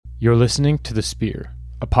You're listening to The Spear,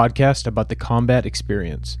 a podcast about the combat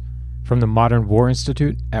experience from the Modern War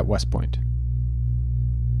Institute at West Point.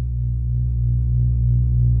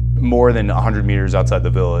 More than 100 meters outside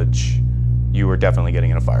the village, you were definitely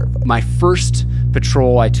getting in a firefight. My first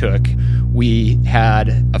patrol I took, we had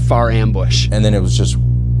a far ambush. And then it was just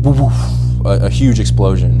a huge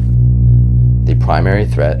explosion. The primary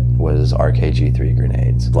threat was RKG-3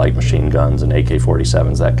 grenades. Light machine guns and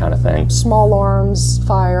AK-47s, that kind of thing. Small arms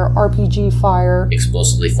fire, RPG fire.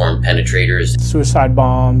 Explosively formed penetrators. Suicide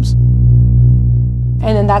bombs.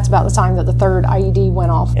 And then that's about the time that the third IED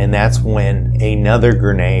went off. And that's when another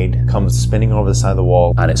grenade comes spinning over the side of the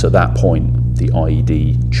wall. And it's at that point the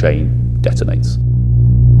IED chain detonates.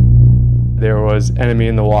 There was enemy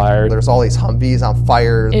in the wire. There's all these Humvees on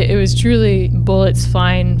fire. It was truly bullets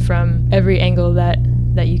flying from every angle that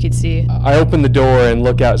you could see. I open the door and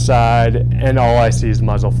look outside, and all I see is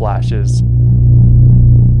muzzle flashes.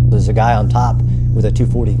 There's a guy on top with a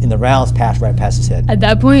 240, and the rounds passed right past his head. At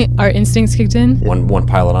that point, our instincts kicked in. One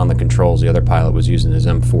pilot on the controls, the other pilot was using his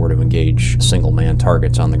M4 to engage single-man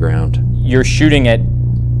targets on the ground. You're shooting at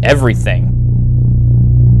everything.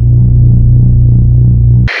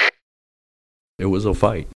 It was a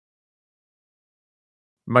fight.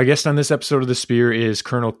 My guest on this episode of The Spear is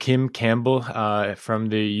Colonel Kim Campbell from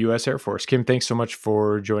the US Air Force. Kim, thanks so much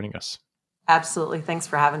for joining us. Absolutely. Thanks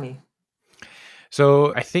for having me.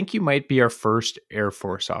 So I think you might be our first Air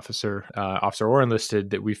Force officer or enlisted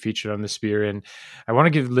that we featured on The Spear. And I want to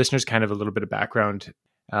give listeners kind of a little bit of background.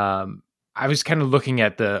 I was kind of looking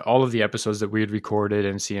at all of the episodes that we had recorded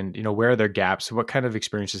and seeing, where are their gaps? What kind of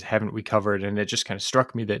experiences haven't we covered? And it just kind of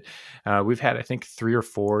struck me that we've had, I think, 3 or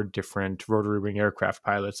 4 different rotary wing aircraft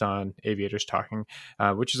pilots on Aviators Talking,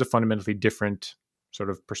 which is a fundamentally different sort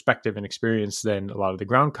of perspective and experience than a lot of the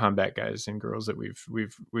ground combat guys and girls that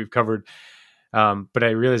we've covered. But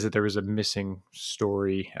I realized that there was a missing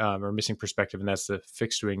story or missing perspective, and that's the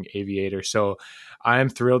fixed wing aviator. So I'm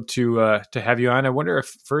thrilled to have you on. I wonder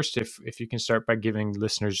if you can start by giving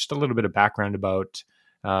listeners just a little bit of background about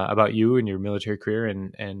you and your military career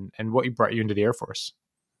and what brought you into the Air Force.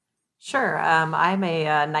 Sure. I'm a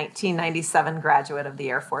 1997 graduate of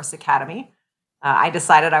the Air Force Academy. I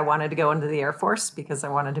decided I wanted to go into the Air Force because I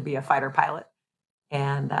wanted to be a fighter pilot.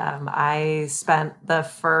 And I spent the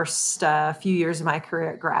first few years of my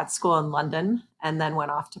career at grad school in London and then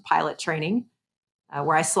went off to pilot training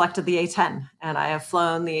where I selected the A-10. And I have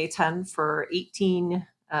flown the A-10 for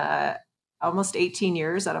almost 18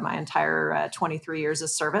 years out of my entire 23 years of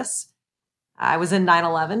service. I was in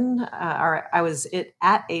 9/11, or I was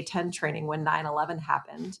at A-10 training when 9/11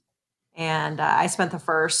 happened. And I spent the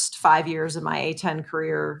first 5 years of my A-10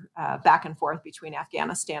 career back and forth between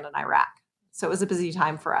Afghanistan and Iraq. So it was a busy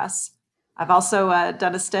time for us. I've also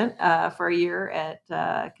done a stint for a year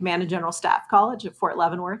at Command and General Staff College at Fort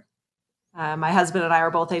Leavenworth. My husband and I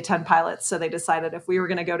are both A-10 pilots, so they decided if we were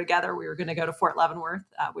going to go together, we were going to go to Fort Leavenworth,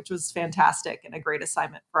 which was fantastic and a great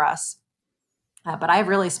assignment for us. But I've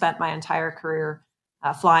really spent my entire career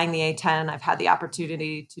flying the A-10. I've had the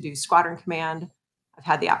opportunity to do squadron command. I've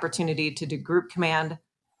had the opportunity to do group command.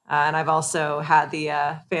 And I've also had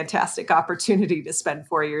the fantastic opportunity to spend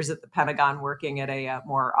 4 years at the Pentagon working at a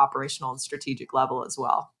more operational and strategic level as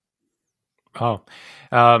well. Oh,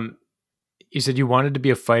 you said you wanted to be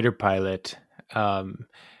a fighter pilot.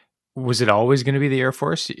 Was it always going to be the Air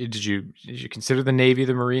Force? Did you consider the Navy,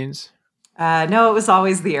 the Marines? No, it was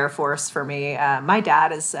always the Air Force for me. My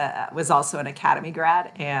dad was also an Academy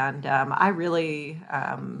grad, and I really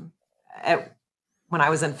when I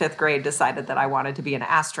was in 5th grade, decided that I wanted to be an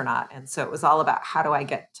astronaut. And so it was all about how do I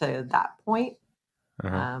get to that point?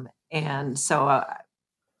 Uh-huh. And so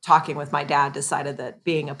talking with my dad, decided that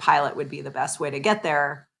being a pilot would be the best way to get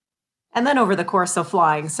there. And then over the course of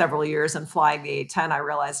flying several years and flying the A-10, I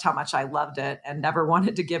realized how much I loved it and never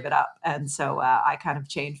wanted to give it up. And so I kind of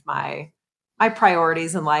changed my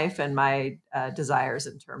priorities in life and my desires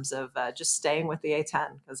in terms of just staying with the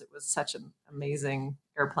A-10 because it was such an amazing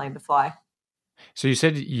airplane to fly. So you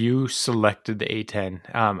said you selected the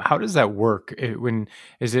A-10. How does that work?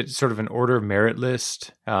 Is it sort of an order of merit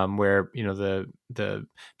list where the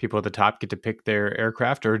people at the top get to pick their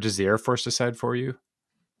aircraft, or does the Air Force decide for you?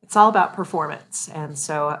 It's all about performance, and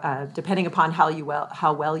so depending upon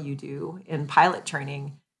how well you do in pilot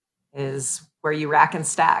training, is where you rack and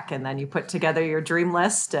stack, and then you put together your dream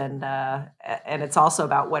list, and it's also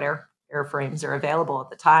about what airframes are available at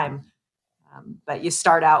the time. But you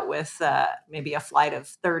start out with maybe a flight of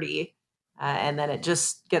 30, and then it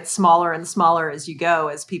just gets smaller and smaller as you go,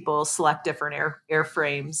 as people select different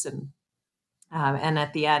airframes. And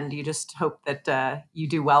at the end, you just hope that you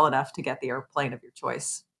do well enough to get the airplane of your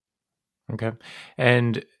choice. Okay.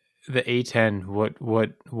 And the A-10,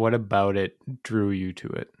 what about it drew you to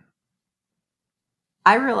it?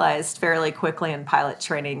 I realized fairly quickly in pilot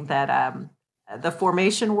training that the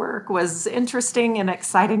formation work was interesting and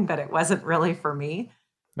exciting, but it wasn't really for me.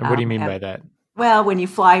 And what do you mean And by that? well, when you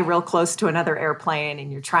fly real close to another airplane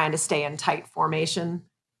and you're trying to stay in tight formation,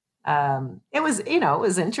 it was, it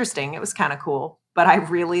was interesting. It was kind of cool, but I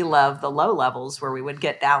really love the low levels where we would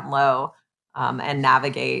get down low and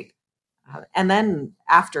navigate. And then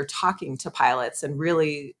after talking to pilots and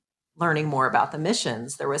really learning more about the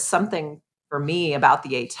missions, there was something for me about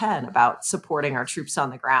the A-10, about supporting our troops on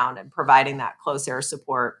the ground and providing that close air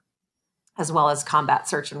support, as well as combat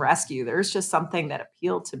search and rescue. There's just something that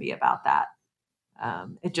appealed to me about that.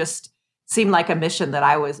 It just seemed like a mission that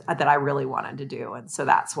I really wanted to do, and so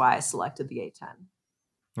that's why I selected the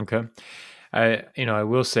A-10. Okay. I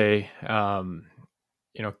will say, from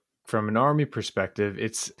an Army perspective,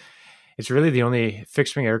 it's really the only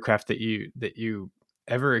fixed wing aircraft that you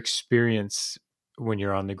ever experience when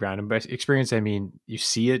you're on the ground. And by experience, I mean you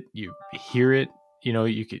see it, you hear it,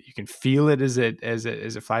 you can feel it as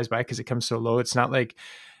it flies by, because it comes so low. It's not like,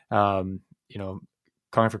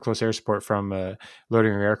 calling for close air support from a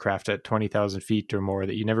loitering aircraft at 20,000 feet or more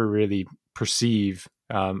that you never really perceive,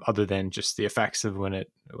 other than just the effects of when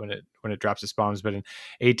it drops its bombs. But an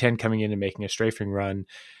A-10 coming in and making a strafing run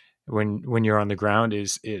when you're on the ground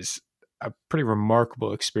is a pretty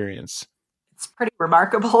remarkable experience. It's pretty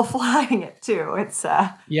remarkable flying it too. It's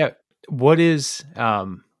yeah. What is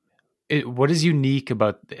unique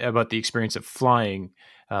about the experience of flying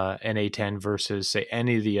an A-10 versus, say,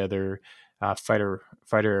 any of the other fighter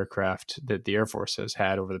aircraft that the Air Force has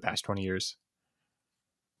had over the past 20 years?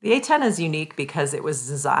 The A-10 is unique because it was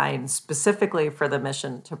designed specifically for the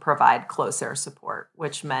mission to provide close air support,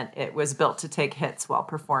 which meant it was built to take hits while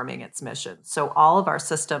performing its mission. So all of our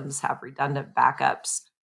systems have redundant backups.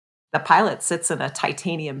 The pilot sits in a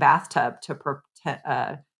titanium bathtub to protect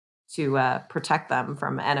them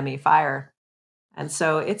from enemy fire. And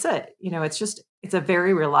so it's a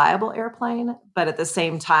very reliable airplane, but at the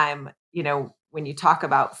same time, when you talk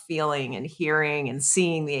about feeling and hearing and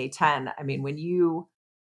seeing the A-10, I mean, when you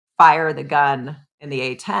fire the gun in the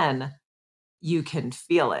A-10, you can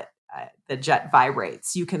feel it. The jet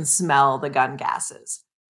vibrates. You can smell the gun gases,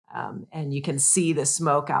 and you can see the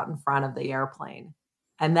smoke out in front of the airplane.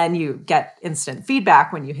 And then you get instant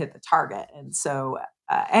feedback when you hit the target. And so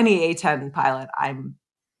any A-10 pilot, I'm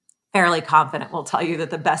fairly confident, will tell you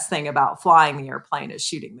that the best thing about flying the airplane is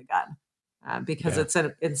shooting the gun, because it's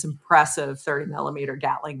an impressive 30 millimeter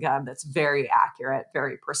Gatling gun that's very accurate,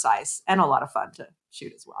 very precise, and a lot of fun to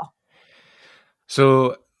shoot as well.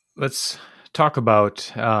 So let's talk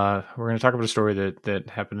about, we're going to talk about a story that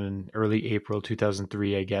happened in early April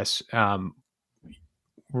 2003, I guess.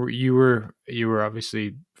 You were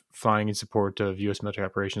obviously flying in support of U.S. military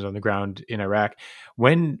operations on the ground in Iraq.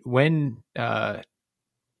 When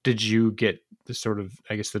did you get the sort of,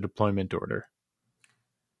 I guess, the deployment order?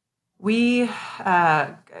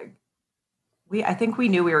 I think we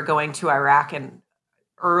knew we were going to Iraq in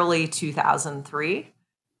early 2003,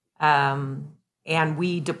 and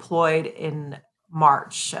we deployed in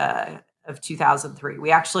March of 2003.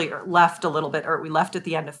 We actually left we left at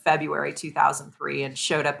the end of February 2003 and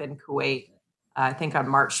showed up in Kuwait, I think on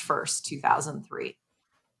March 1st, 2003.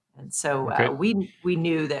 And so we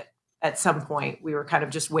knew that at some point we were kind of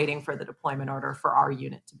just waiting for the deployment order for our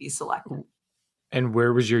unit to be selected. And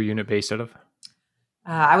where was your unit based out of?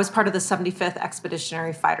 I was part of the 75th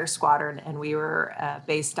Expeditionary Fighter Squadron, and we were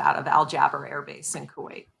based out of Al Jaber Air Base in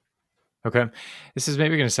Kuwait. Okay. This is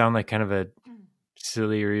maybe going to sound like kind of a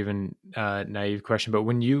silly or even naive question, but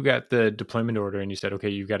when you got the deployment order and you said, okay,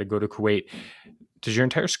 you've got to go to Kuwait, does your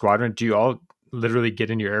entire squadron, do you all literally get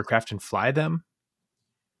in your aircraft and fly them?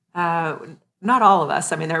 Not all of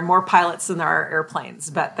us. I mean, there are more pilots than there are airplanes,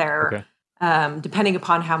 but they're, depending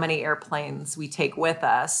upon how many airplanes we take with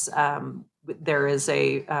us, there is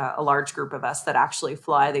a large group of us that actually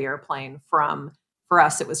fly the airplane from, for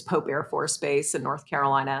us, it was Pope Air Force Base in North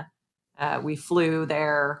Carolina. We flew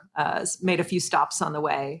there, made a few stops on the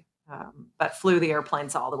way, but flew the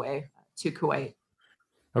airplanes all the way to Kuwait.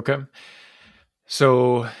 Okay.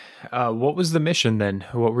 So what was the mission then?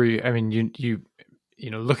 What were you, I mean, you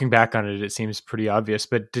looking back on it, it seems pretty obvious,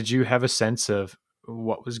 but did you have a sense of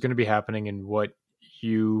what was going to be happening and what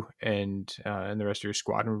you and the rest of your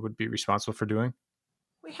squadron would be responsible for doing?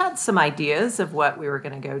 We had some ideas of what we were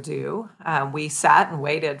going to go do. We sat and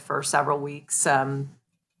waited for several weeks,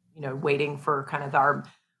 waiting for kind of our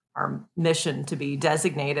mission to be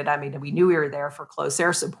designated. I mean, we knew we were there for close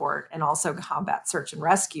air support and also combat search and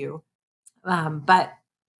rescue. But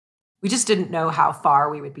we just didn't know how far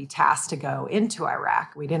we would be tasked to go into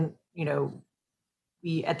Iraq. We didn't,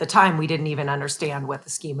 at the time, we didn't even understand what the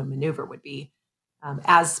scheme of maneuver would be.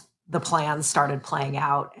 As the plans started playing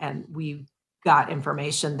out and we got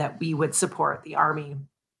information that we would support the Army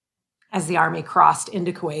as the Army crossed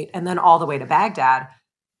into Kuwait and then all the way to Baghdad,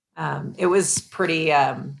 it was pretty,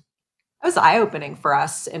 it was eye-opening for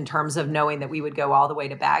us in terms of knowing that we would go all the way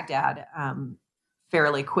to Baghdad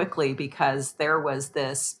fairly quickly, because there was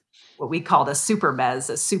this, what we called a super MES,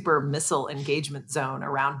 a super missile engagement zone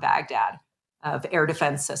around Baghdad of air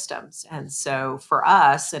defense systems. And so for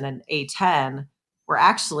us in an A-10, we're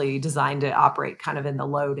actually designed to operate kind of in the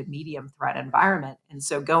low to medium threat environment. And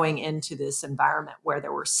so going into this environment where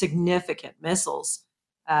there were significant missiles,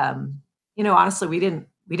 honestly, we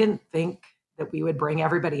didn't think that we would bring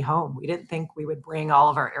everybody home. We didn't think we would bring all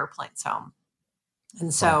of our airplanes home.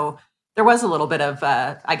 And so there was a little bit of,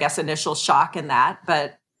 initial shock in that,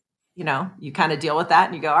 but, you kind of deal with that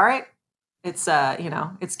and you go, all right, it's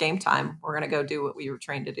game time. We're going to go do what we were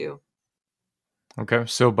trained to do. Okay.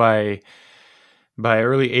 So by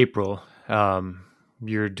early April,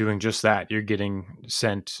 you're doing just that. You're getting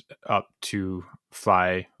sent up to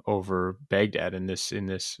fly over Baghdad in this,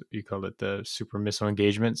 you called it the super missile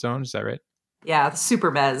engagement zone. Is that right? Yeah, the super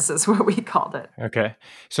MES is what we called it. Okay.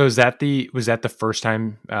 So was that the first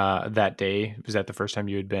time that day? Was that the first time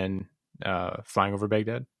you had been flying over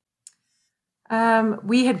Baghdad?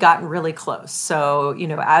 We had gotten really close. So,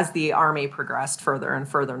 as the Army progressed further and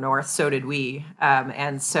further north, so did we.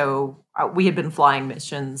 And so we had been flying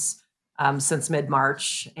missions since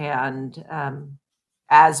mid-March. And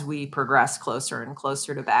as we progressed closer and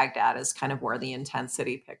closer to Baghdad is kind of where the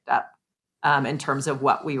intensity picked up in terms of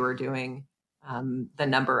what we were doing. The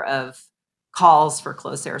number of calls for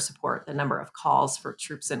close air support, the number of calls for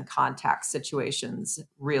troops in contact situations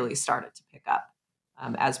really started to pick up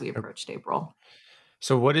as we approached April.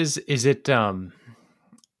 So what is it? Can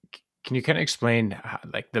you kind of explain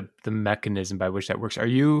the mechanism by which that works? Are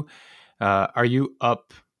you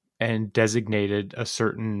up and designated a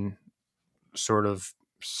certain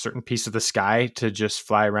piece of the sky to just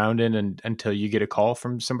fly around in until you get a call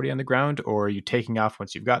from somebody on the ground, or are you taking off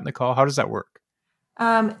once you've gotten the call? How does that work?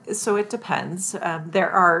 So it depends. There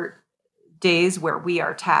are days where we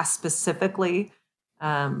are tasked specifically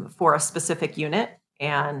for a specific unit,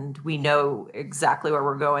 and we know exactly where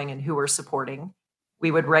we're going and who we're supporting. We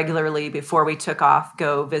would regularly, before we took off,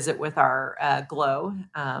 go visit with our GLOW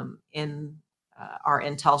in our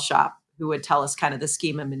intel shop, who would tell us kind of the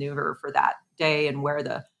scheme and maneuver for that day and where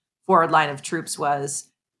the forward line of troops was.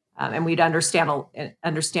 And we'd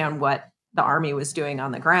understand what the Army was doing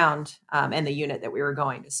on the ground and the unit that we were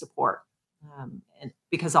going to support, and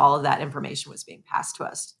because all of that information was being passed to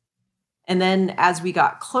us. And then as we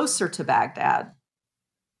got closer to Baghdad,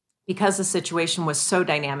 because the situation was so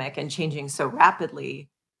dynamic and changing so rapidly,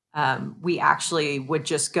 we actually would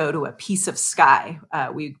just go to a piece of sky.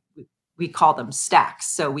 We call them stacks.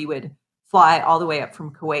 So we would fly all the way up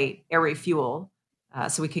from Kuwait, air refuel,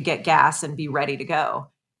 so we could get gas and be ready to go.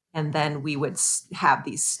 And then we would have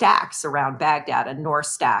these stacks around Baghdad, a north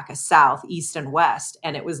stack, a south, east, and west.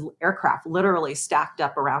 And it was aircraft literally stacked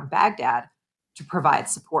up around Baghdad to provide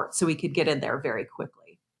support so we could get in there very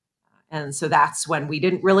quickly. And so that's when we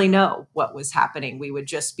didn't really know what was happening. We would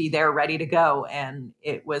just be there ready to go. And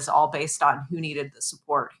it was all based on who needed the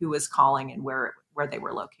support, who was calling, and where they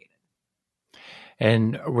were located.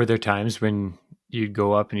 And were there times when you'd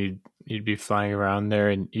go up and you'd be flying around there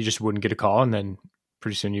and you just wouldn't get a call, and then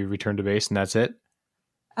pretty soon you return to base and that's it?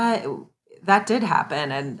 That did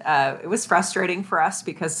happen. And it was frustrating for us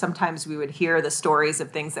because sometimes we would hear the stories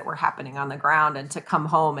of things that were happening on the ground, and to come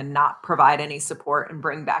home and not provide any support and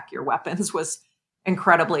bring back your weapons was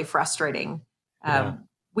incredibly frustrating. Yeah.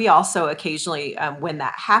 We also occasionally, when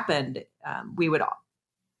that happened, we would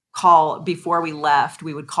call, before we left,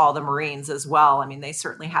 we would call the Marines as well. I mean, they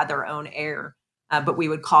certainly had their own air, but we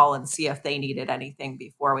would call and see if they needed anything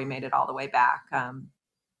before we made it all the way back.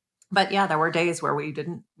 But yeah, there were days where we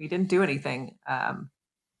didn't do anything,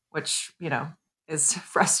 which, is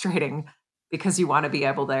frustrating because you want to be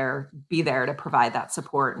able to be there to provide that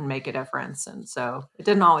support and make a difference. And so it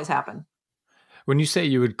didn't always happen. When you say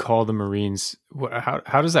you would call the Marines,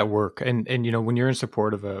 how does that work? And when you're in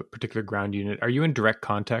support of a particular ground unit, are you in direct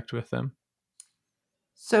contact with them?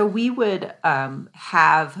 So we would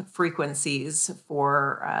have frequencies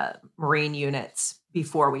for Marine units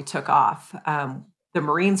before we took off. The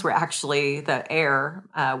Marines were actually, the air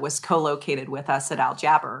was co-located with us at Al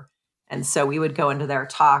Jaber. And so we would go into their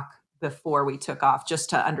talk before we took off just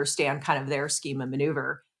to understand kind of their scheme of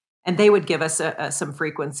maneuver. And they would give us some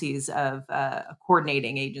frequencies of a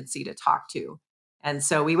coordinating agency to talk to. And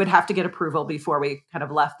so we would have to get approval before we kind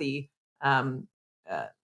of left the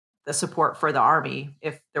support for the Army.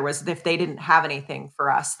 If they didn't have anything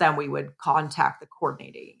for us, then we would contact the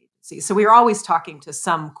coordinating agency. So we were always talking to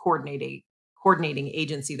some coordinating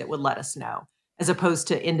agency that would let us know, as opposed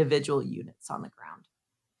to individual units on the ground.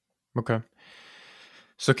 Okay.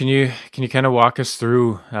 So can you kind of walk us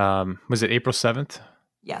through, was it April 7th?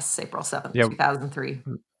 Yes, April 7th, 2003.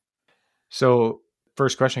 So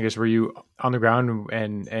first question, I guess, were you on the ground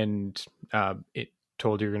and it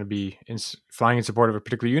told you were going to be flying in support of a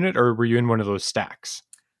particular unit, or were you in one of those stacks?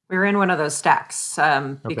 We were in one of those stacks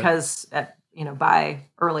because by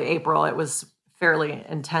early April, it was fairly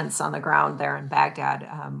intense on the ground there in Baghdad.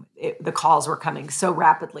 The calls were coming so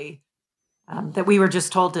rapidly that we were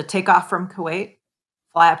just told to take off from Kuwait,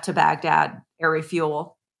 fly up to Baghdad, air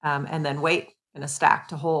refuel, and then wait in a stack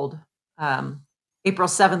to hold. April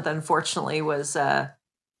 7th, unfortunately, was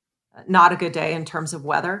not a good day in terms of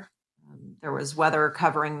weather. There was weather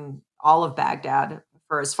covering all of Baghdad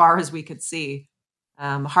for as far as we could see.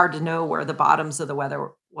 Hard to know where the bottoms of the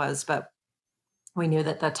weather was, but we knew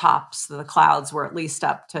that the tops of the clouds were at least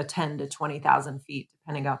up to 10 to 20,000 feet,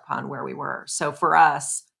 depending upon where we were. So for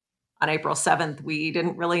us, on April 7th, we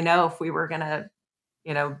didn't really know if we were going to,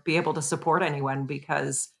 be able to support anyone,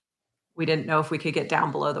 because we didn't know if we could get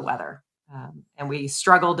down below the weather. And we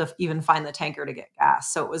struggled to even find the tanker to get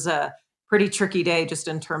gas. So it was a pretty tricky day just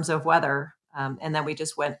in terms of weather. And then we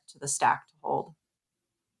just went to the stack to hold.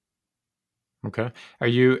 Okay.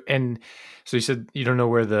 So you said you don't know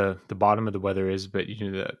where the bottom of the weather is, but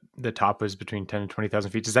the top was between 10 and 20,000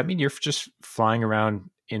 feet. Does that mean you're just flying around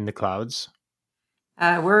in the clouds?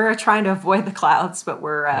 We're trying to avoid the clouds, but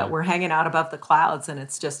we're hanging out above the clouds, and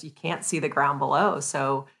it's just, you can't see the ground below.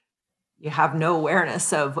 So you have no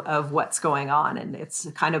awareness of what's going on. And it's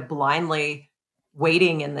kind of blindly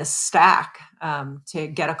waiting in this stack to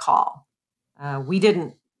get a call.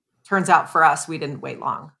 Turns out for us, we didn't wait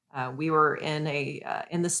long. We were in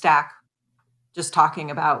the stack just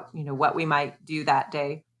talking about, what we might do that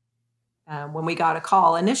day. When we got a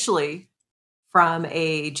call initially from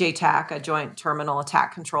a JTAC, a Joint Terminal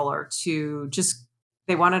Attack Controller,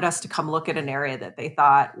 they wanted us to come look at an area that they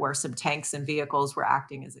thought where some tanks and vehicles were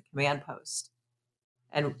acting as a command post.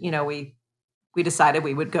 And, we decided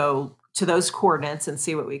we would go to those coordinates and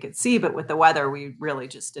see what we could see. But with the weather, we really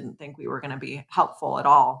just didn't think we were going to be helpful at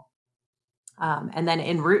all. And then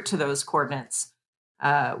en route to those coordinates,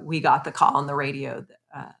 we got the call on the radio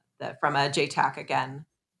that from a JTAC again.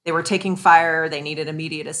 They were taking fire, they needed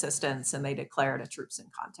immediate assistance, and they declared a troops in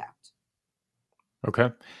contact. Okay.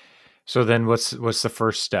 So then what's the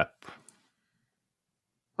first step?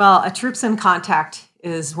 Well, a troops in contact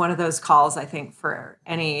is one of those calls, I think, for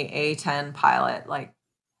any A-10 pilot. Like,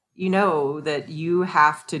 that you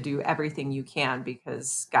have to do everything you can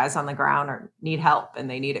because guys on the ground need help and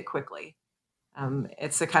they need it quickly.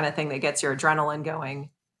 It's the kind of thing that gets your adrenaline going.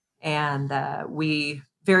 And we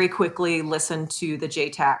very quickly listened to the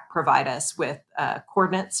JTAC provide us with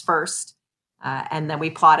coordinates first. And then we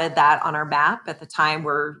plotted that on our map. At the time,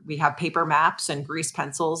 we have paper maps and grease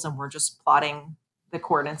pencils, and we're just plotting the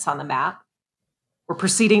coordinates on the map. We're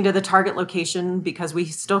proceeding to the target location because we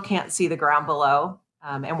still can't see the ground below,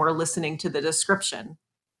 and we're listening to the description.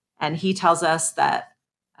 And he tells us that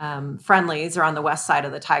friendlies are on the west side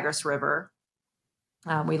of the Tigris River.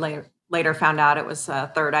 We later found out it was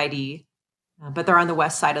 3rd ID, but they're on the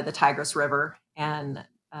west side of the Tigris River, and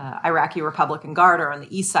Iraqi Republican Guard are on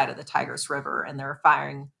the east side of the Tigris River, and they're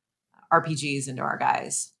firing RPGs into our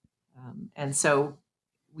guys. And so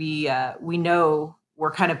we know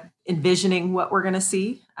we're kind of envisioning what we're going to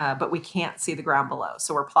see, but we can't see the ground below.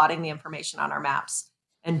 So we're plotting the information on our maps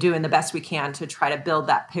and doing the best we can to try to build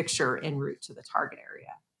that picture en route to the target area.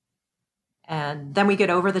 And then we get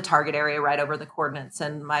over the target area, right over the coordinates,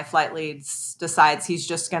 and my flight lead decides he's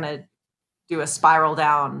just going to do a spiral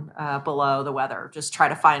down below the weather, just try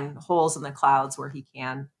to find holes in the clouds where he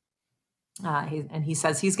can. He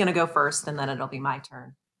says he's going to go first, and then it'll be my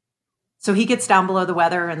turn. So he gets down below the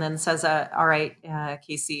weather and then says, all right,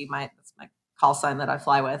 Casey, that's my call sign that I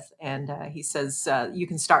fly with. And he says, you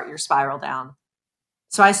can start your spiral down.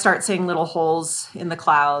 So I start seeing little holes in the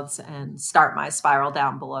clouds and start my spiral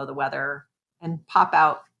down below the weather and pop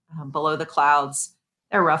out below the clouds.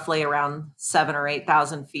 They're roughly around 7,000 or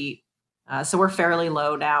 8,000 feet. So we're fairly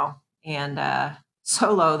low now, and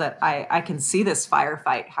so low that I can see this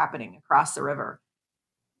firefight happening across the river,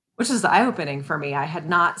 which is eye-opening for me. I had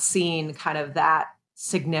not seen kind of that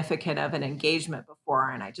significant of an engagement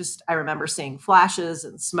before. And I remember seeing flashes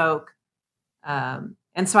and smoke.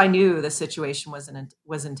 And so I knew the situation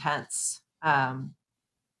was intense.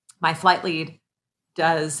 My flight lead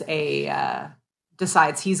decides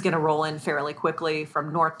he's going to roll in fairly quickly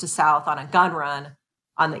from north to south on a gun run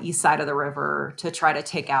on the east side of the river to try to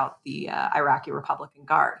take out the Iraqi Republican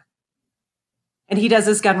Guard. And he does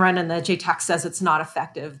his gun run, and the JTAC says it's not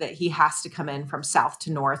effective, that he has to come in from south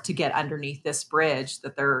to north to get underneath this bridge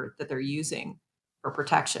that they're using for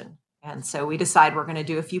protection. And so we decide we're going to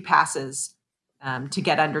do a few passes to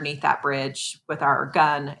get underneath that bridge with our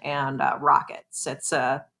gun and rockets. It's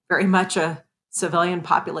very much a civilian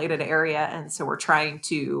populated area, and so we're trying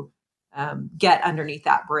to get underneath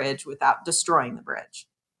that bridge without destroying the bridge.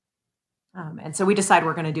 And so we decide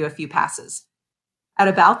we're going to do a few passes. At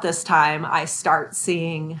about this time, I start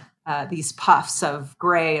seeing these puffs of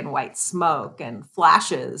gray and white smoke and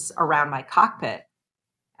flashes around my cockpit.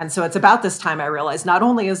 And so it's about this time I realize not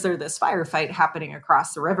only is there this firefight happening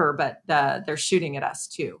across the river, but they're shooting at us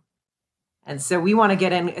too. And so we want to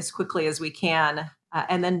get in as quickly as we can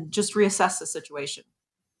and then just reassess the situation.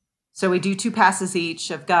 So we do 2 passes each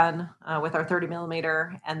of gun with our 30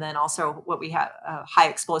 millimeter, and then also what we have high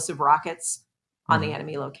explosive rockets on the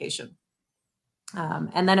enemy location.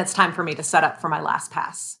 And then it's time for me to set up for my last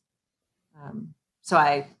pass. So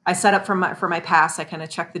I set up for my pass. I kind of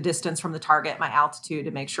check the distance from the target, my altitude,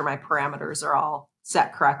 to make sure my parameters are all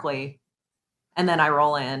set correctly. And then I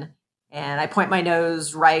roll in and I point my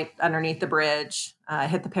nose right underneath the bridge,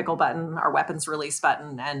 hit the pickle button, our weapons release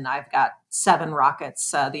button, and I've got 7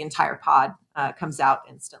 rockets. The entire pod comes out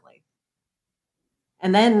instantly.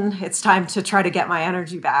 And then it's time to try to get my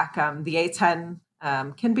energy back. The A-10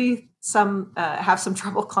 can be have some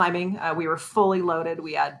trouble climbing. We were fully loaded.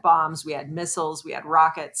 We had bombs, we had missiles, we had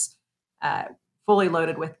rockets, fully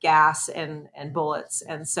loaded with gas and bullets.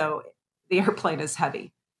 And so the airplane is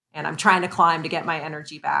heavy, and I'm trying to climb to get my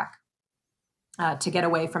energy back, to get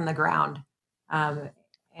away from the ground.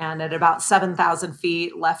 And at about 7,000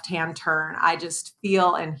 feet, left-hand turn, I just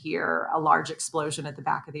feel and hear a large explosion at the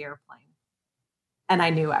back of the airplane. And I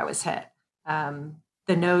knew I was hit.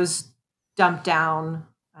 The nose dumped down.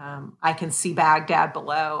 I can see Baghdad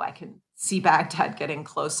below. I can see Baghdad getting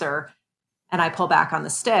closer. And I pull back on the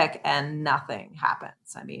stick and nothing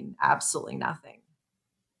happens. I mean, absolutely nothing.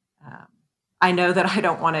 I know that I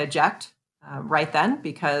don't want to eject right then,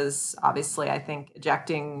 because obviously I think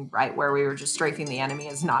ejecting right where we were just strafing the enemy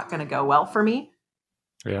is not going to go well for me.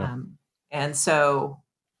 Yeah. And so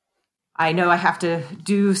I know I have to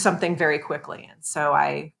do something very quickly. And so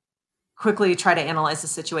I quickly try to analyze the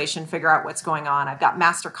situation, figure out what's going on. I've got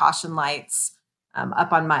master caution lights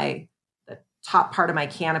up on the top part of my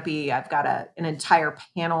canopy. I've got an entire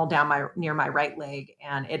panel down near my right leg,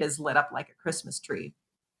 and it is lit up like a Christmas tree.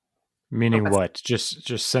 Meaning what? Just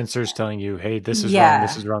sensors telling you, hey, this is wrong,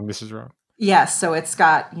 this is wrong, this is wrong. Yes. So it's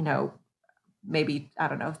got, maybe,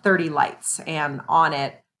 30 lights, and on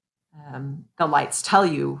it, the lights tell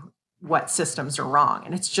you what systems are wrong.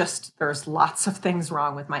 And it's just, there's lots of things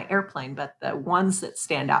wrong with my airplane, but the ones that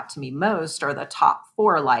stand out to me most are the top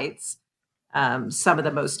 4 lights, some of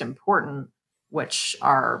the most important, which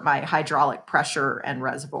are my hydraulic pressure and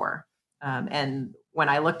reservoir. And when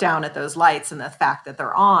I look down at those lights, and the fact that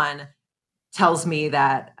they're on tells me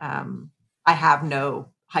that I have no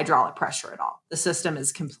hydraulic pressure at all. The system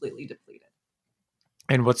is completely depleted.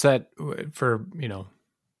 And what's that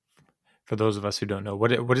for those of us who don't know, what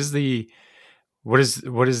does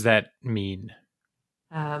that mean?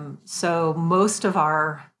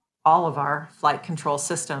 So all of our flight control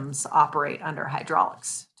systems operate under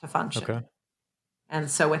hydraulics to function. Okay.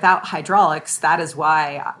 And so without hydraulics, that is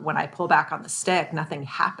why when I pull back on the stick, nothing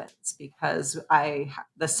happens, because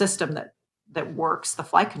the system that works the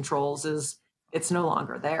flight controls it's no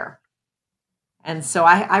longer there. And so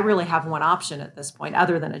I really have one option at this point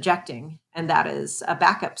other than ejecting, and that is a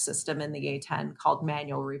backup system in the A-10 called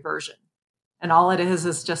manual reversion. And all it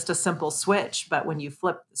is just a simple switch, but when you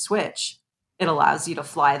flip the switch, it allows you to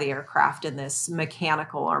fly the aircraft in this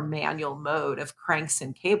mechanical or manual mode of cranks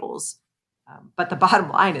and cables. But the bottom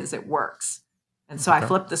line is it works. And so I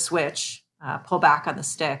flip the switch, pull back on the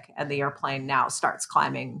stick, and the airplane now starts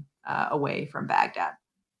climbing away from Baghdad.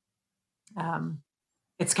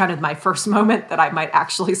 It's kind of my first moment that I might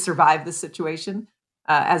actually survive the situation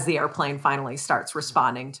as the airplane finally starts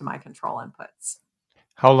responding to my control inputs.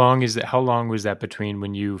 How long was that between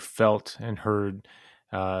when you felt and heard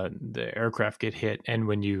the aircraft get hit and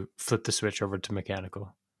when you flipped the switch over to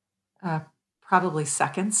mechanical? Probably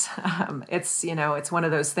seconds. It's one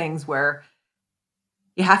of those things where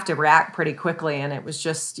you have to react pretty quickly. And it was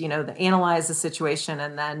just, analyze the situation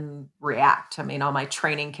and then react. I mean, all my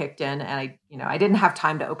training kicked in, and I didn't have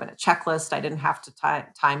time to open a checklist. I didn't have to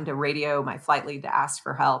time to radio my flight lead to ask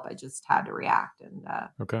for help. I just had to react and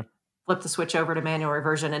flip the switch over to manual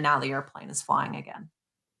reversion. And now the airplane is flying again.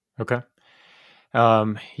 Okay.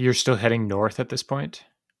 You're still heading north at this point?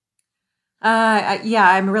 Yeah,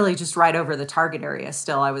 I'm really just right over the target area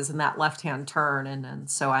still. I was in that left-hand turn, and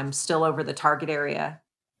so I'm still over the target area.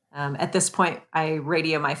 At this point, I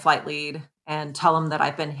radio my flight lead and tell him that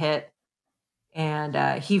I've been hit,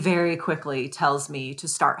 and he very quickly tells me to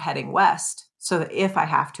start heading west, so that if I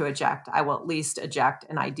have to eject, I will at least eject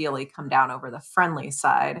and ideally come down over the friendly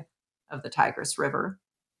side of the Tigris River.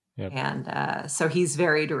 Yep. And so he's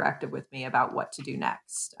very directive with me about what to do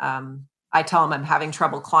next. I tell him I'm having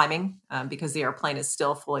trouble climbing because the airplane is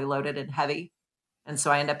still fully loaded and heavy. And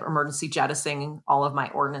so I end up emergency jettisoning all of my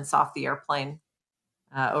ordnance off the airplane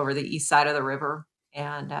over the east side of the river,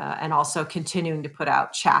 and also continuing to put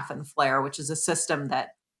out chaff and flare, which is a system that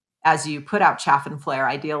as you put out chaff and flare,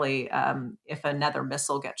 ideally, if another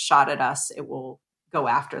missile gets shot at us, it will go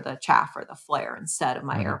after the chaff or the flare instead of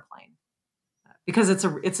my airplane. Because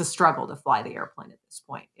it's a struggle to fly the airplane at this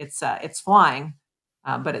point. It's flying,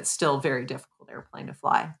 but it's still a very difficult airplane to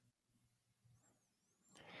fly.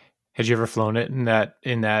 Had you ever flown it in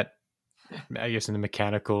that, I guess, in the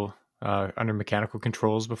mechanical, under mechanical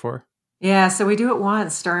controls before? Yeah, so we do it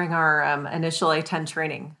once during our initial A-10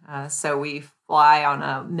 training. So we fly on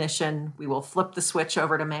a mission. We will flip the switch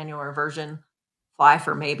over to manual reversion, fly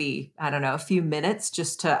for maybe, a few minutes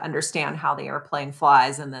just to understand how the airplane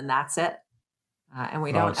flies, and then that's it. And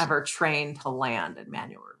we don't ever train to land in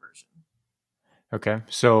manual reversion. Okay.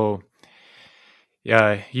 So,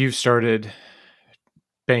 you've started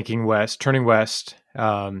turning west.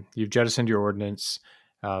 You've jettisoned your ordnance,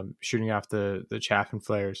 shooting off the chaff and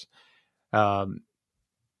flares.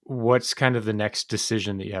 What's kind of the next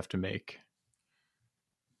decision that you have to make?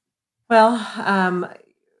 Well,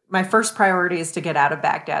 my first priority is to get out of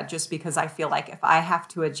Baghdad, just because I feel like if I have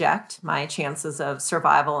to eject, my chances of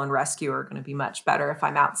survival and rescue are going to be much better if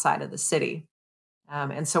I'm outside of the city.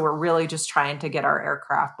 And so we're really just trying to get our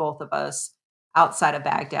aircraft, both of us, outside of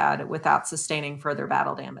Baghdad without sustaining further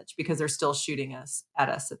battle damage, because they're still shooting at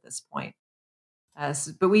us at this point.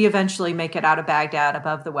 But we eventually make it out of Baghdad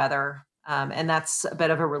above the weather. And that's a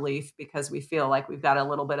bit of a relief because we feel like we've got a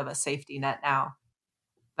little bit of a safety net now.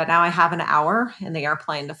 But now I have an hour in the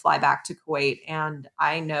airplane to fly back to Kuwait, and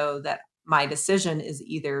I know that my decision is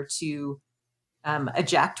either to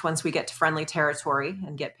eject once we get to friendly territory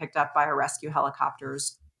and get picked up by our rescue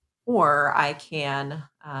helicopters, or I can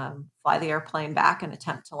fly the airplane back and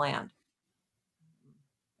attempt to land.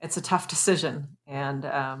 It's a tough decision, and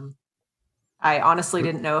I honestly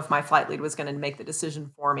didn't know if my flight lead was going to make the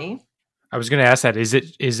decision for me. I was going to ask that. Is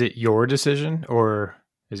it your decision, or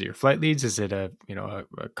is it your flight leads? Is it a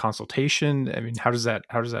consultation? I mean, how does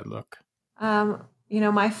that look?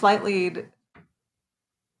 My flight lead,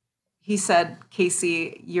 he said,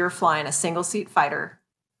 "Casey, you're flying a single seat fighter.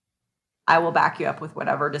 I will back you up with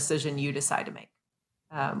whatever decision you decide to make,"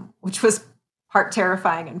 which was part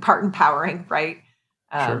terrifying and part empowering, right?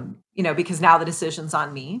 Sure. Because now the decision's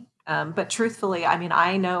on me. But truthfully, I mean,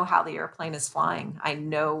 I know how the airplane is flying. I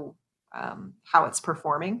know how it's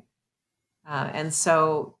performing. And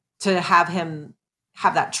so to have him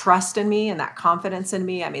have that trust in me and that confidence in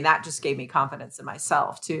me, I mean, that just gave me confidence in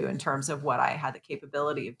myself too, in terms of what I had the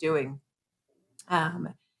capability of doing.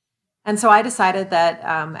 And so I decided that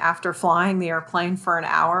after flying the airplane for an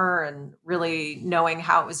hour and really knowing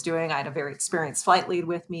how it was doing, I had a very experienced flight lead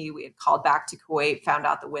with me. We had called back to Kuwait, found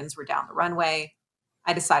out the winds were down the runway.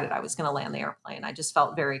 I decided I was going to land the airplane. I just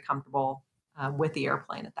felt very comfortable with the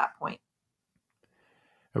airplane at that point.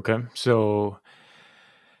 Okay. So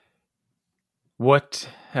what,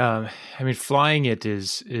 flying it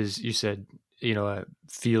is you said,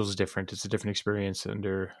 feels different. It's a different experience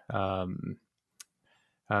under, you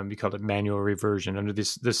called it manual reversion, under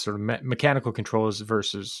this sort of mechanical controls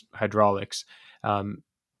versus hydraulics.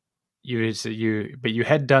 You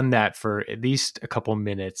had done that for at least a couple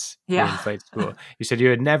minutes in flight school. You said you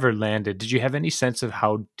had never landed. Did you have any sense of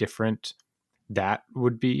how different that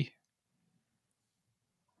would be?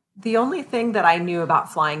 The only thing that I knew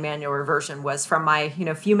about flying manual reversion was from my,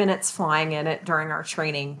 few minutes flying in it during our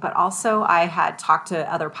training. But also I had talked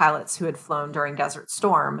to other pilots who had flown during Desert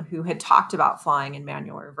Storm who had talked about flying in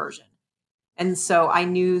manual reversion. And so I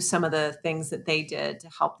knew some of the things that they did to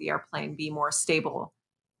help the airplane be more stable.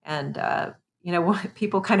 And,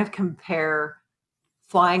 people kind of compare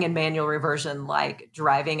flying in manual reversion like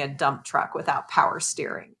driving a dump truck without power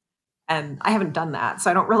steering. And I haven't done that,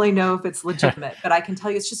 so I don't really know if it's legitimate, but I can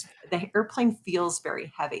tell you it's just the airplane feels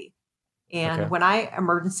very heavy. And when I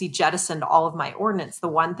emergency jettisoned all of my ordnance, the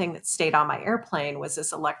one thing that stayed on my airplane was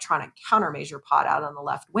this electronic countermeasure pod out on the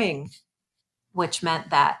left wing, which meant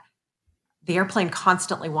that the airplane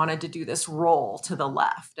constantly wanted to do this roll to the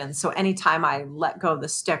left. And so anytime I let go of the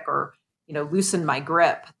stick or, loosened my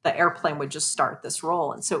grip, the airplane would just start this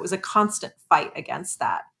roll. And so it was a constant fight against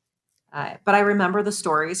that. But I remember the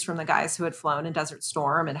stories from the guys who had flown in Desert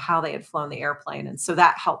Storm and how they had flown the airplane. And so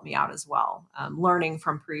that helped me out as well. Learning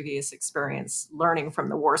from previous experience, learning from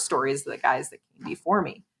the war stories of the guys that came before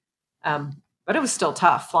me. But it was still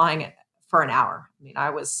tough flying it for an hour. I mean, I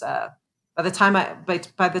was, by the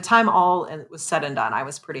time all it was said and done, I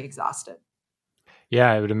was pretty exhausted.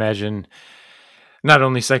 Yeah, I would imagine not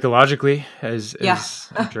only psychologically, as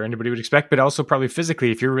I'm sure anybody would expect, but also probably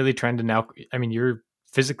physically. If you're really trying to you're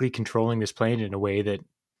physically controlling this plane in a way that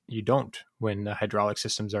you don't when the hydraulic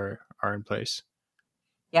systems are in place.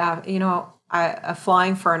 Yeah,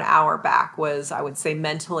 flying for an hour back was, I would say,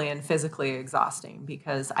 mentally and physically exhausting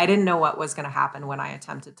because I didn't know what was going to happen when I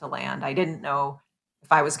attempted to land. I didn't know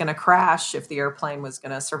if I was going to crash, if the airplane was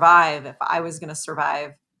going to survive, if I was going to survive.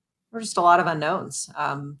 There were just a lot of unknowns.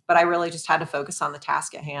 But I really just had to focus on the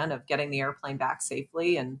task at hand of getting the airplane back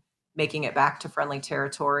safely and making it back to friendly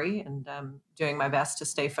territory and doing my best to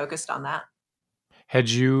stay focused on that. Had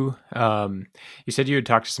you, you said you had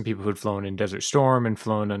talked to some people who had flown in Desert Storm and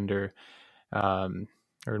flown under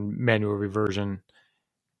or manual reversion.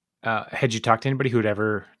 Had you talked to anybody who had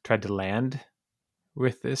ever tried to land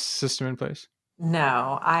with this system in place?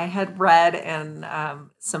 No, I had read in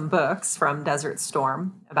some books from Desert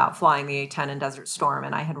Storm about flying the A-10 in Desert Storm,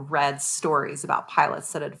 and I had read stories about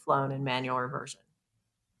pilots that had flown in manual reversion.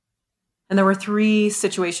 And there were 3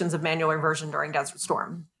 situations of manual reversion during Desert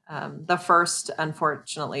Storm. The first,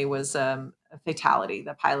 unfortunately, was a fatality.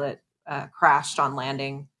 The pilot crashed on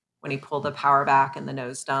landing when he pulled the power back and the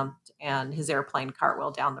nose dumped, and his airplane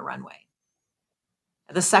cartwheeled down the runway.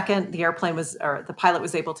 The second, the pilot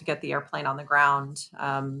was able to get the airplane on the ground,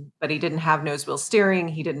 but he didn't have nose wheel steering.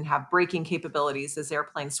 He didn't have braking capabilities. His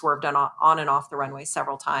airplane swerved on and off the runway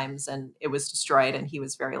several times, and it was destroyed, and he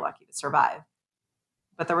was very lucky to survive.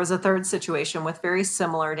 But there was a third situation with very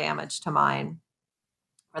similar damage to mine,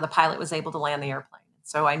 where the pilot was able to land the airplane.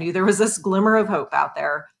 So I knew there was this glimmer of hope out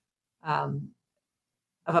there of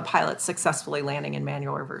a pilot successfully landing in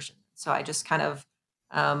manual reversion. So I just kind of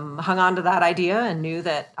hung on to that idea and knew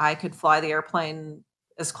that I could fly the airplane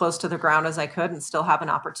as close to the ground as I could and still have an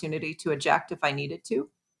opportunity to eject if I needed to.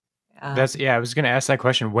 I was going to ask that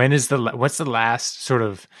question. What's the last sort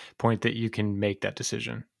of point that you can make that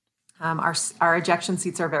decision? Our ejection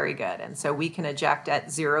seats are very good, and so we can eject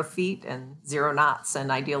at 0 feet and 0 knots,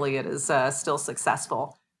 and ideally it is still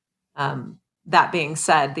successful. That being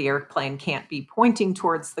said, the airplane can't be pointing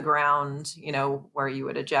towards the ground, where you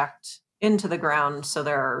would eject into the ground, so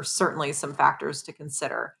there are certainly some factors to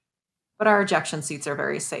consider. But our ejection seats are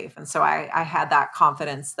very safe, and so I had that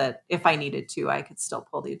confidence that if I needed to, I could still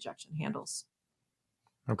pull the ejection handles.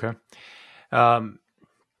 Okay.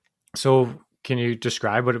 So can you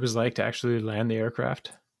describe what it was like to actually land the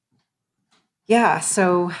aircraft? Yeah,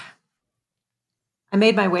 so I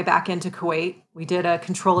made my way back into Kuwait. We did a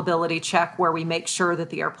controllability check where we make sure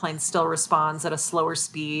that the airplane still responds at a slower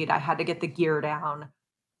speed. I had to get the gear down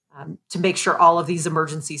to make sure all of these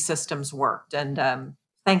emergency systems worked. And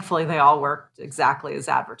thankfully, they all worked exactly as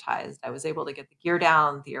advertised. I was able to get the gear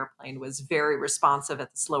down. The airplane was very responsive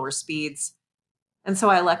at the slower speeds. And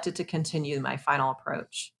so I elected to continue my final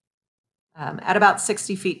approach. At about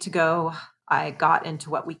 60 feet to go, I got into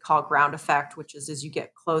what we call ground effect, which is as you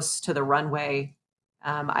get close to the runway,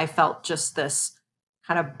 I felt just this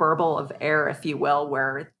kind of burble of air, if you will,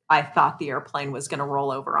 where I thought the airplane was going to roll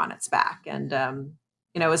over on its back. And,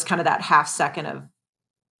 it was kind of that half second of,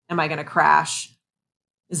 am I going to crash?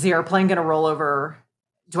 Is the airplane going to roll over?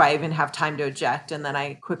 Do I even have time to eject? And then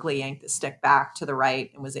I quickly yanked the stick back to the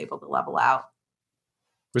right and was able to level out.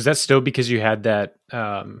 Was that still because you had that,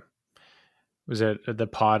 was it the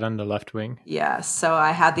pod on the left wing? Yes. So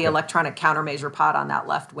I had the electronic countermeasure pod on that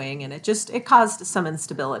left wing, and it caused some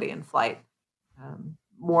instability in flight,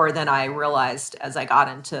 more than I realized as I got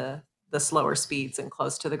into the slower speeds and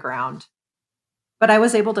close to the ground. But I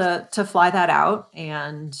was able to fly that out,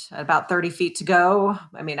 and about 30 feet to go,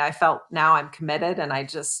 I felt now I'm committed, and I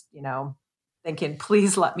just, thinking,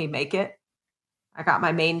 please let me make it. I got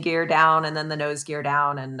my main gear down and then the nose gear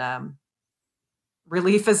down, and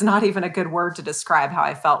relief is not even a good word to describe how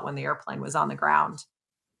I felt when the airplane was on the ground.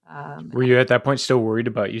 Were you at that point still worried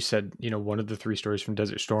about, you said, one of the 3 stories from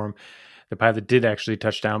Desert Storm, the pilot did actually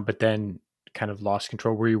touch down, but then kind of lost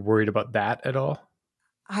control. Were you worried about that at all?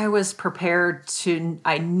 I was prepared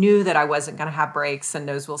I knew that I wasn't going to have brakes and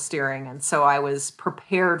nose wheel steering. And so I was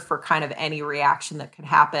prepared for kind of any reaction that could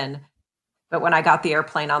happen. But when I got the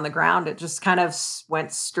airplane on the ground, it just kind of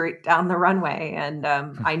went straight down the runway. And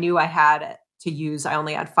I knew I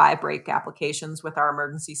only had 5 brake applications with our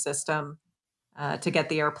emergency system to get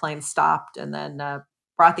the airplane stopped, and then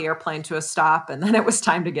brought the airplane to a stop. And then it was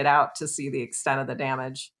time to get out to see the extent of the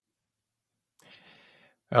damage.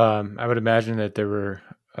 I would imagine that there were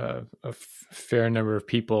a fair number of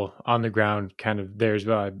people on the ground kind of there as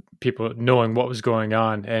well, people knowing what was going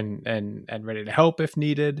on and ready to help if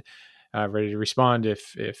needed, ready to respond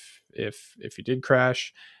if you did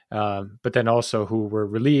crash, but then also who were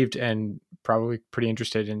relieved and probably pretty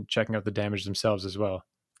interested in checking out the damage themselves as well.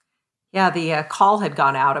 Yeah, the call had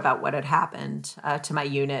gone out about what had happened to my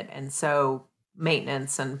unit, and so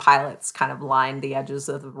maintenance and pilots kind of lined the edges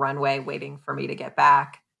of the runway waiting for me to get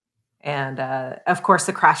back. And of course,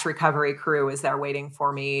 the crash recovery crew was there waiting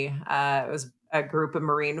for me. It was a group of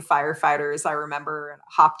Marine firefighters, I remember.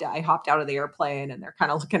 I hopped out of the airplane, and they're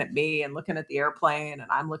kind of looking at me and looking at the airplane,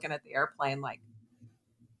 and I'm looking at the airplane like,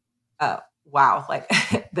 wow, like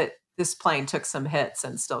that this plane took some hits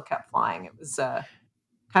and still kept flying. It was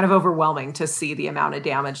kind of overwhelming to see the amount of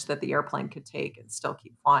damage that the airplane could take and still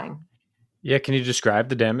keep flying. Yeah, can you describe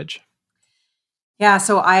the damage? Yeah,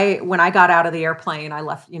 so when I got out of the airplane, I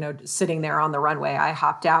left, sitting there on the runway. I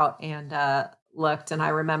hopped out and looked, and I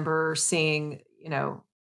remember seeing,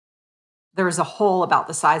 there was a hole about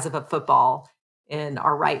the size of a football in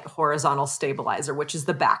our right horizontal stabilizer, which is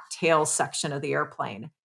the back tail section of the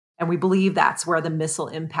airplane. And we believe that's where the missile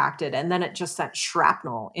impacted. And then it just sent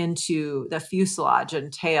shrapnel into the fuselage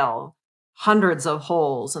and tail, hundreds of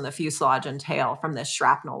holes in the fuselage and tail from this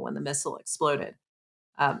shrapnel when the missile exploded.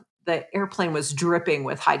 The airplane was dripping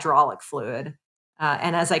with hydraulic fluid.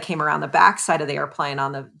 And as I came around the backside of the airplane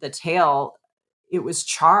on the tail, it was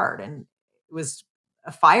charred, and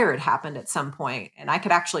a fire had happened at some point. And I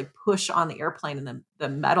could actually push on the airplane, and the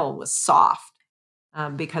metal was soft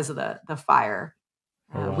because of the fire.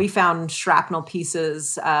 Wow. We found shrapnel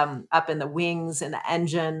pieces up in the wings, in the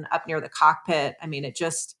engine, up near the cockpit. I mean, it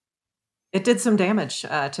did some damage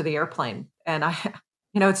to the airplane. And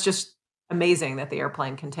it's just amazing that the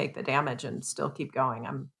airplane can take the damage and still keep going.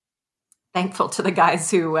 I'm thankful to the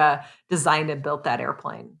guys who designed and built that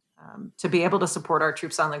airplane to be able to support our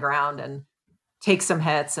troops on the ground and take some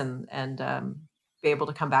hits and be able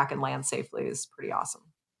to come back and land safely is pretty awesome.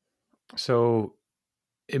 So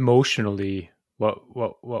emotionally, what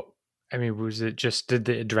I mean, was it just, did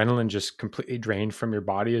the adrenaline just completely drain from your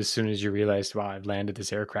body as soon as you realized, wow, I've landed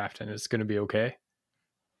this aircraft and it's going to be okay?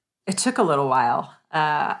 It took a little while.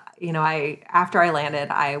 After I landed,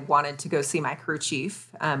 I wanted to go see my crew chief,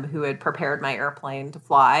 who had prepared my airplane to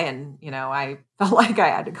fly. And, I felt like I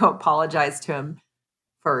had to go apologize to him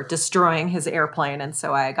for destroying his airplane. And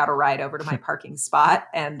so I got a ride over to my parking spot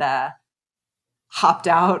and hopped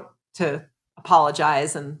out to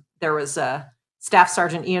apologize. And there was Staff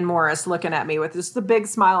Sergeant Ian Morris looking at me with just a big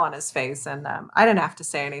smile on his face. And I didn't have to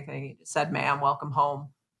say anything. He just said, "Ma'am, welcome home."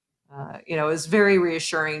 It was very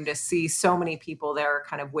reassuring to see so many people there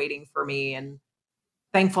kind of waiting for me, and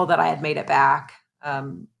thankful that I had made it back,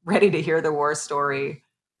 ready to hear the war story.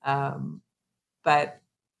 But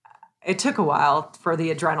it took a while for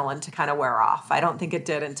the adrenaline to kind of wear off. I don't think it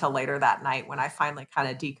did until later that night when I finally kind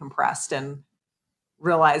of decompressed and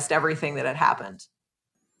realized everything that had happened.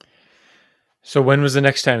 So when was the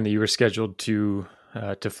next time that you were scheduled to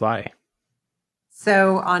fly?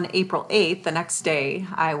 So on April 8th, the next day,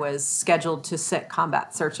 I was scheduled to sit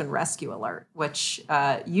combat search and rescue alert, which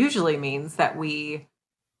usually means that we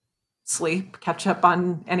sleep, catch up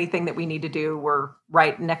on anything that we need to do. We're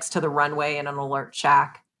right next to the runway in an alert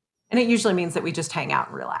shack. And it usually means that we just hang out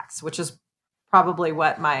and relax, which is probably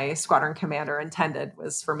what my squadron commander intended,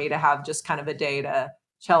 was for me to have just kind of a day to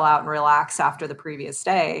chill out and relax after the previous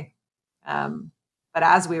day. But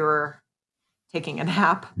as we were taking a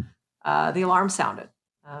nap, the alarm sounded.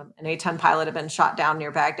 An A-10 pilot had been shot down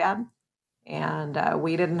near Baghdad, and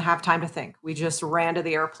we didn't have time to think. We just ran to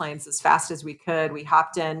the airplanes as fast as we could. We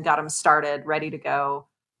hopped in, got them started, ready to go,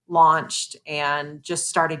 launched, and just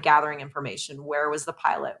started gathering information. Where was the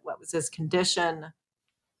pilot? What was his condition?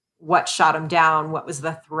 What shot him down? What was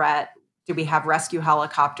the threat? Did we have rescue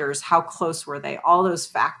helicopters? How close were they? All those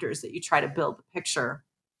factors that you try to build the picture.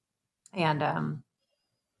 And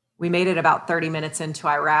we made it about 30 minutes into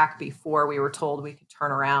Iraq before we were told we could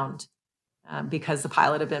turn around because the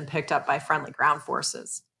pilot had been picked up by friendly ground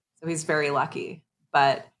forces. So he's very lucky.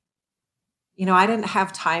 But, I didn't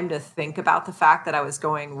have time to think about the fact that I was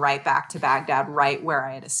going right back to Baghdad, right where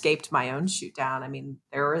I had escaped my own shoot down. I mean,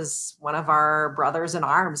 there was one of our brothers in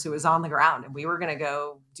arms who was on the ground, and we were going to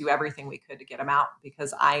go do everything we could to get him out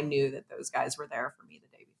because I knew that those guys were there for me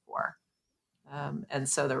the day before. And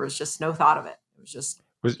so there was just no thought of it. It was just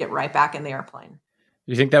get right back in the airplane.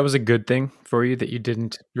 You think that was a good thing for you that you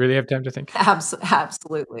didn't really have time to think?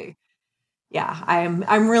 Absolutely. Yeah,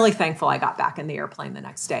 I'm really thankful I got back in the airplane the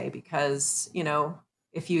next day because,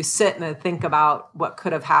 if you sit and think about what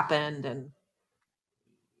could have happened and,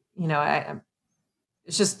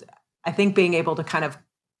 it's just, I think being able to kind of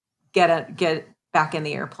get back in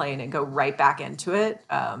the airplane and go right back into it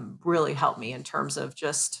really helped me in terms of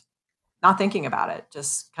just not thinking about it,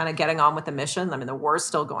 just kind of getting on with the mission. I mean, the war is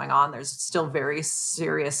still going on. There's still very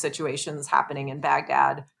serious situations happening in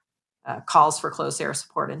Baghdad. Calls for close air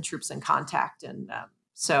support and troops in contact. And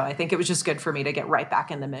so I think it was just good for me to get right back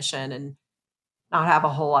in the mission and not have a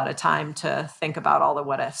whole lot of time to think about all the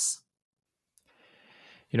what ifs.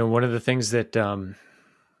 One of the things that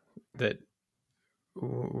that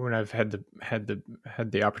when I've had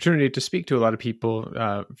the opportunity to speak to a lot of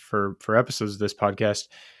people for episodes of this podcast,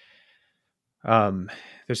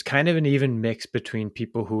 there's kind of an even mix between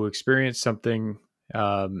people who experience something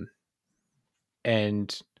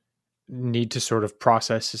and need to sort of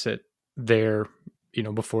process it there,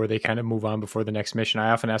 before they kind of move on before the next mission.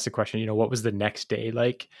 I often ask the question, what was the next day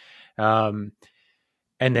like? And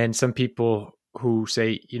then some people who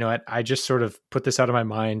say, I just sort of put this out of my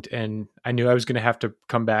mind and I knew I was going to have to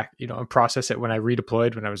come back, and process it when I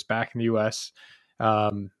redeployed, when I was back in the US.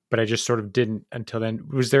 But I just sort of didn't until then.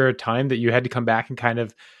 Was there a time that you had to come back and kind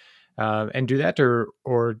of, and do that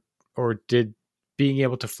or did being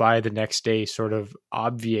able to fly the next day sort of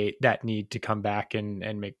obviate that need to come back and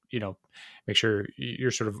make sure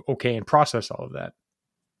you're sort of okay and process all of that?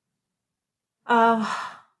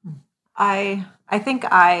 I think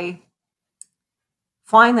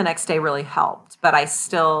flying the next day really helped, but I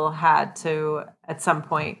still had to at some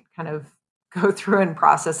point kind of go through and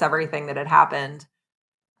process everything that had happened.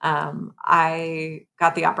 I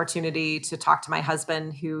got the opportunity to talk to my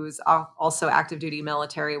husband, who's also active duty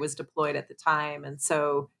military, was deployed at the time. And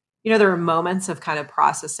so, there were moments of kind of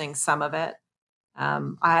processing some of it.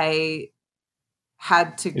 I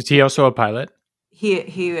had to. Is he also a pilot? He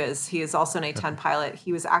is also an A-10 pilot.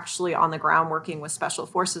 He was actually on the ground working with special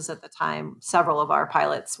forces at the time. Several of our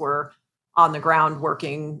pilots were on the ground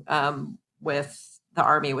working with the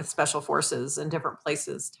Army, with special forces in different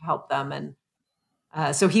places to help them. And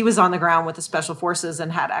so he was on the ground with the special forces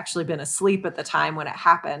and had actually been asleep at the time when it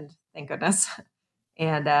happened, thank goodness.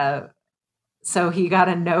 And so he got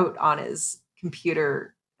a note on his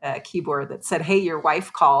computer keyboard that said, "Hey, your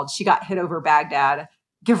wife called. She got hit over Baghdad.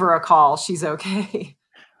 Give her a call. She's okay."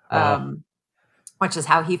 Which is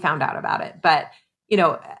how he found out about it. But,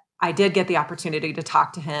 I did get the opportunity to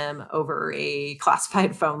talk to him over a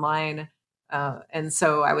classified phone line. And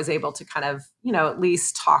so I was able to kind of, at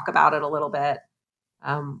least talk about it a little bit.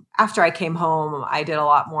 After I came home, I did a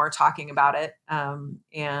lot more talking about it.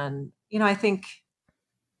 And, I think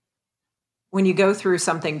when you go through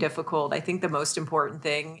something difficult, I think the most important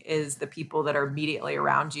thing is the people that are immediately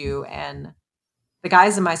around you. And the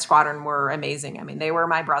guys in my squadron were amazing. I mean, they were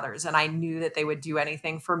my brothers, and I knew that they would do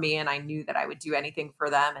anything for me, and I knew that I would do anything for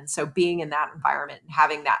them. And so being in that environment and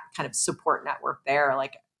having that kind of support network there,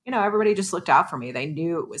 like, everybody just looked out for me. They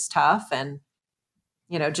knew it was tough and,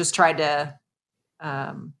 just tried to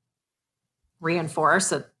reinforce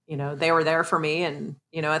that, they were there for me. And,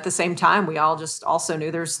 at the same time, we all just also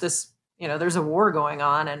knew there's this, there's a war going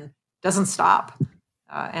on and it doesn't stop.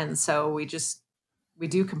 And so we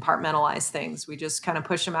do compartmentalize things. We just kind of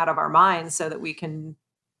push them out of our minds so that we can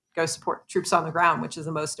go support troops on the ground, which is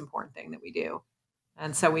the most important thing that we do.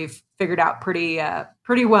 And so we've figured out pretty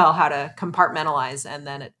well how to compartmentalize. And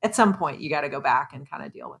then at some point you got to go back and kind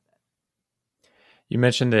of deal with it. You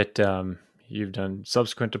mentioned that you've done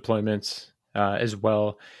subsequent deployments as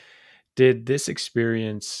well. Did this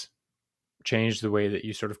experience change the way that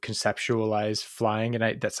you sort of conceptualize flying?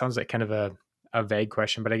 And that sounds like kind of a vague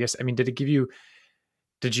question, but I guess, did it give you,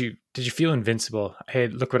 did you feel invincible? Hey,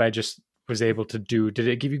 look what I just was able to do. Did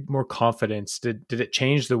it give you more confidence? Did it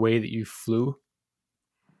change the way that you flew?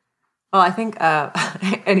 Well, I think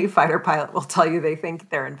any fighter pilot will tell you they think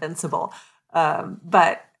they're invincible.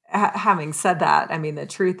 But having said that, the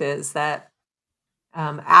truth is that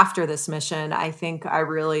after this mission, I think I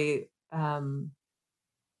really,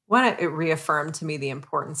 it reaffirmed to me the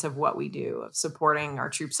importance of what we do, of supporting our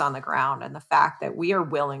troops on the ground, and the fact that we are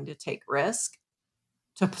willing to take risk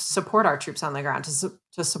support our troops on the ground,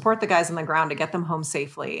 to support the guys on the ground, to get them home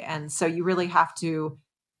safely. And so you really have to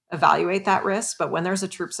evaluate that risk. But when there's a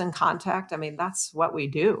troops in contact, I mean, that's what we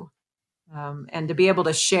do. And to be able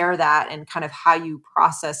to share that and kind of how you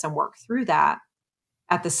process and work through that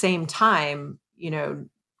at the same time,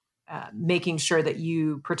 making sure that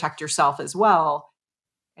you protect yourself as well.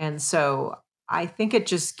 And so I think it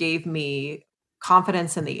just gave me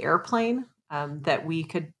confidence in the airplane, that we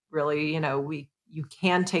could really, you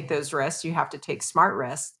can take those risks. You have to take smart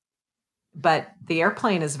risks, but the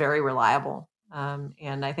airplane is very reliable.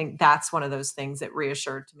 And I think that's one of those things that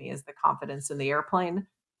reassured to me, is the confidence in the airplane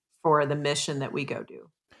for the mission that we go do.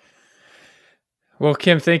 Well,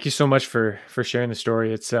 Kim, thank you so much for sharing the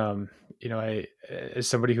story. It's, I, as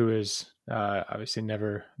somebody who has obviously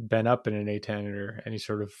never been up in an A-10 or any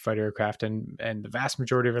sort of fighter aircraft, and the vast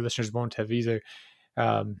majority of our listeners won't have either.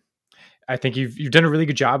 I think you've done a really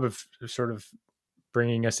good job of sort of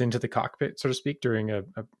bringing us into the cockpit, so to speak, during a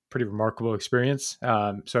pretty remarkable experience.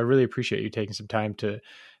 So I really appreciate you taking some time to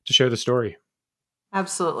share the story.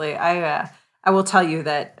 Absolutely. I will tell you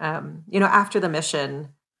that, after the mission,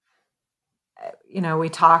 we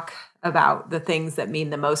talk about the things that mean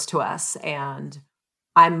the most to us. And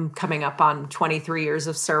I'm coming up on 23 years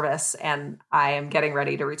of service, and I am getting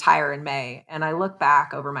ready to retire in May. And I look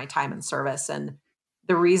back over my time in service, and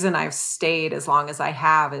the reason I've stayed as long as I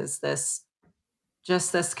have is this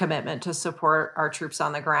commitment to support our troops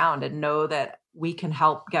on the ground and know that we can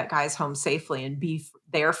help get guys home safely and be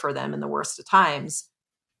there for them in the worst of times.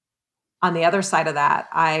 On the other side of that,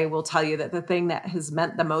 I will tell you that the thing that has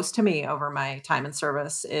meant the most to me over my time in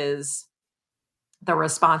service is the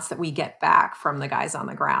response that we get back from the guys on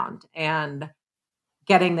the ground, and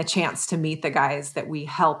getting the chance to meet the guys that we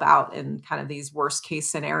help out in kind of these worst case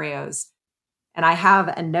scenarios. And I have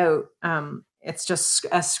a note, it's just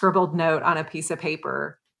a scribbled note on a piece of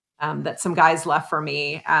paper that some guys left for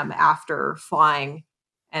me after flying.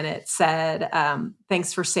 And it said,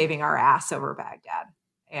 "Thanks for saving our ass over Baghdad."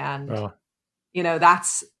 And,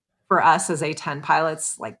 that's for us as A-10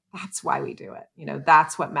 pilots, like, that's why we do it.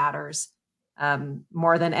 That's what matters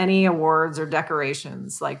more than any awards or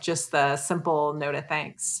decorations. Like, just the simple note of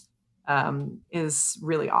thanks is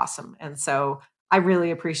really awesome. And so I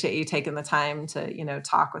really appreciate you taking the time to,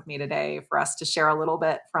 talk with me today, for us to share a little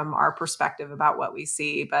bit from our perspective about what we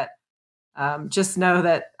see. But just know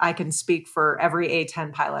that I can speak for every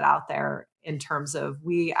A-10 pilot out there in terms of,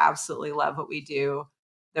 we absolutely love what we do.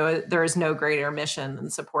 There is no greater mission than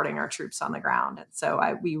supporting our troops on the ground. And so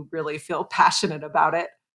we really feel passionate about it.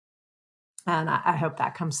 And I hope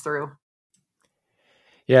that comes through.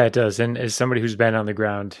 Yeah, it does. And as somebody who's been on the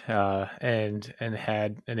ground and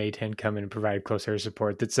had an A-10 come in and provide close air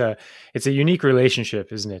support, it's a unique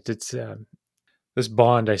relationship, isn't it? It's this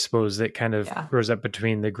bond, I suppose, that kind of grows up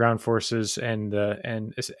between the ground forces and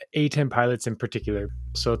A-10 pilots in particular.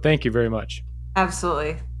 So thank you very much.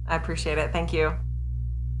 Absolutely. I appreciate it. Thank you.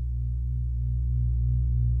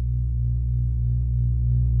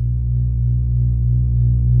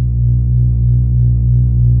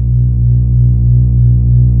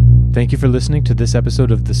 Thank you for listening to this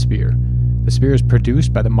episode of The Spear. The Spear is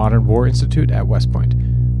produced by the Modern War Institute at West Point.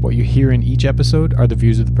 What you hear in each episode are the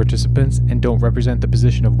views of the participants and don't represent the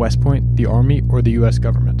position of West Point, the Army, or the U.S.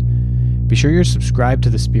 government. Be sure you're subscribed to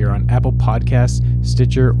The Spear on Apple Podcasts,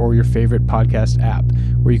 Stitcher, or your favorite podcast app,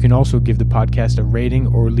 where you can also give the podcast a rating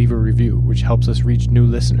or leave a review, which helps us reach new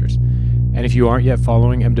listeners. And if you aren't yet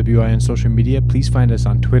following MWI on social media, please find us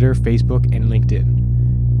on Twitter, Facebook, and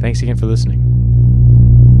LinkedIn. Thanks again for listening.